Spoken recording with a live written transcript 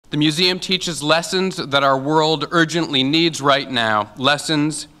The museum teaches lessons that our world urgently needs right now,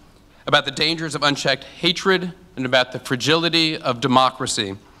 lessons about the dangers of unchecked hatred and about the fragility of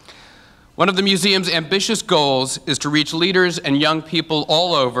democracy. One of the museum's ambitious goals is to reach leaders and young people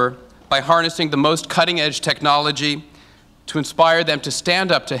all over by harnessing the most cutting-edge technology to inspire them to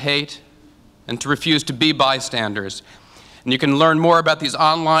stand up to hate and to refuse to be bystanders. And you can learn more about these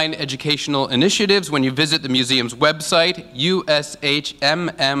online educational initiatives when you visit the museum's website,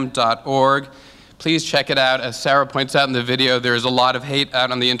 ushmm.org. Please check it out. As Sarah points out in the video, there is a lot of hate out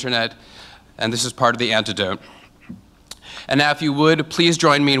on the internet, and this is part of the antidote. And now, if you would, please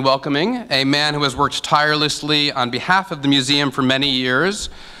join me in welcoming a man who has worked tirelessly on behalf of the museum for many years,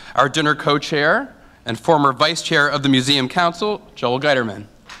 our dinner co-chair and former vice chair of the Museum Council, Joel Geiderman.